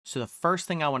So the first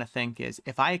thing I want to think is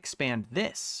if I expand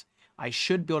this, I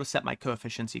should be able to set my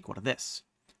coefficients equal to this.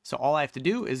 So all I have to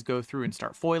do is go through and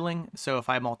start foiling. So if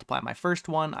I multiply my first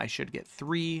one, I should get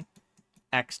 3x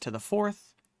to the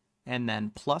fourth, and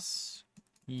then plus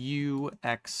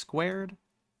ux squared,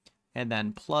 and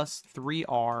then plus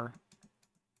 3r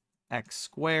x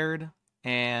squared,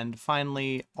 and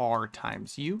finally r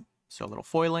times u. So a little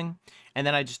foiling. And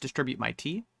then I just distribute my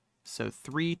t. So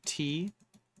 3t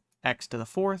x to the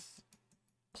fourth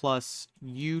plus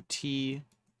ut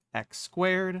x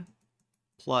squared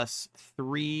plus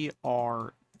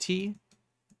 3rt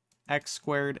x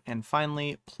squared, and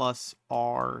finally plus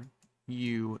rut.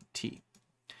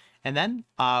 And then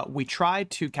we try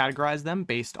to categorize them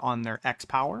based on their x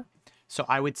power. So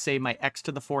I would say my x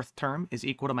to the fourth term is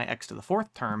equal to my x to the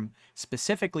fourth term,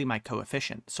 specifically my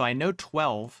coefficient. So I know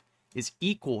 12 is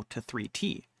equal to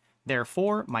 3t.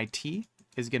 Therefore, my t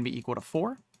is going to be equal to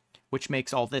 4, which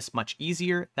makes all this much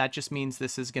easier. That just means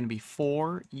this is going to be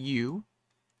 4u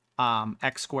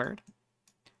x squared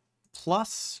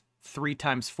plus 3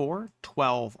 times 4,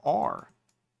 12r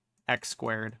x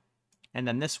squared. And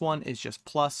then this one is just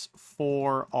plus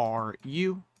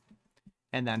 4ru.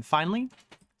 And then finally,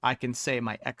 I can say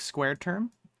my x squared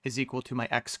term is equal to my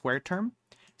x squared term.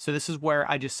 So this is where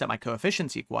I just set my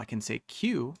coefficients equal. I can say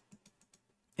q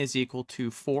is equal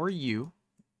to 4u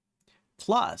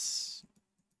plus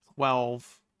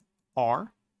 12r.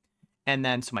 And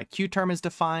then so my q term is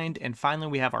defined. And finally,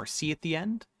 we have our c at the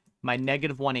end. My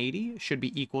negative 180 should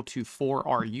be equal to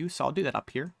 4ru. So I'll do that up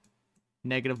here.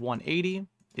 Negative 180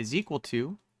 is equal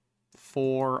to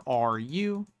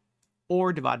 4ru,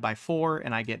 or divide by 4,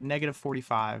 and I get negative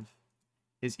 45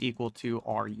 is equal to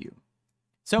ru.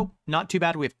 So not too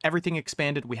bad. We have everything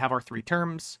expanded. We have our 3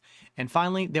 terms. And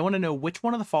finally, they want to know which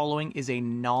one of the following is a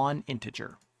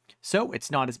non-integer. So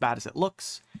it's not as bad as it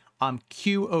looks.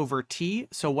 Q over t.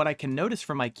 So what I can notice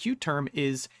from my q term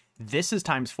is this is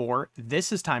times 4,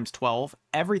 this is times 12.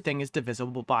 Everything is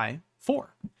divisible by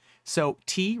 4. So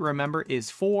t, remember,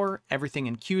 is 4. Everything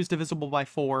in q is divisible by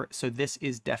 4. So this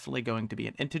is definitely going to be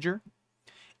an integer.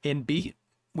 In b,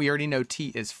 we already know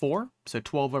t is 4. So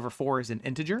 12 over 4 is an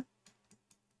integer.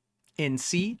 In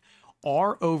c,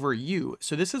 r over u.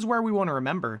 So this is where we want to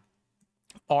remember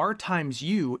r times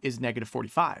u is negative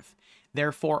 45.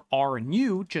 Therefore, r and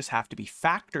u just have to be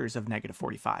factors of negative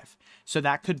 45. So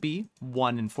that could be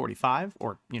 1 and 45,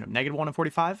 or, negative 1 and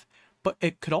 45. But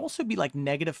it could also be like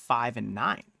negative 5 and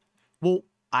 9. Well,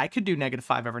 I could do negative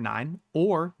 5 over 9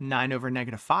 or 9 over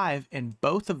negative 5, and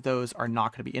both of those are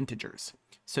not going to be integers.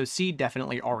 So C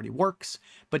definitely already works,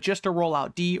 but just to roll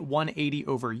out D, 180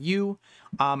 over U,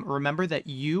 remember that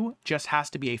U just has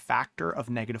to be a factor of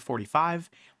negative 45.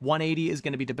 180 is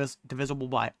going to be divisible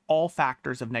by all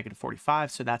factors of negative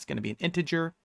 45, so that's going to be an integer.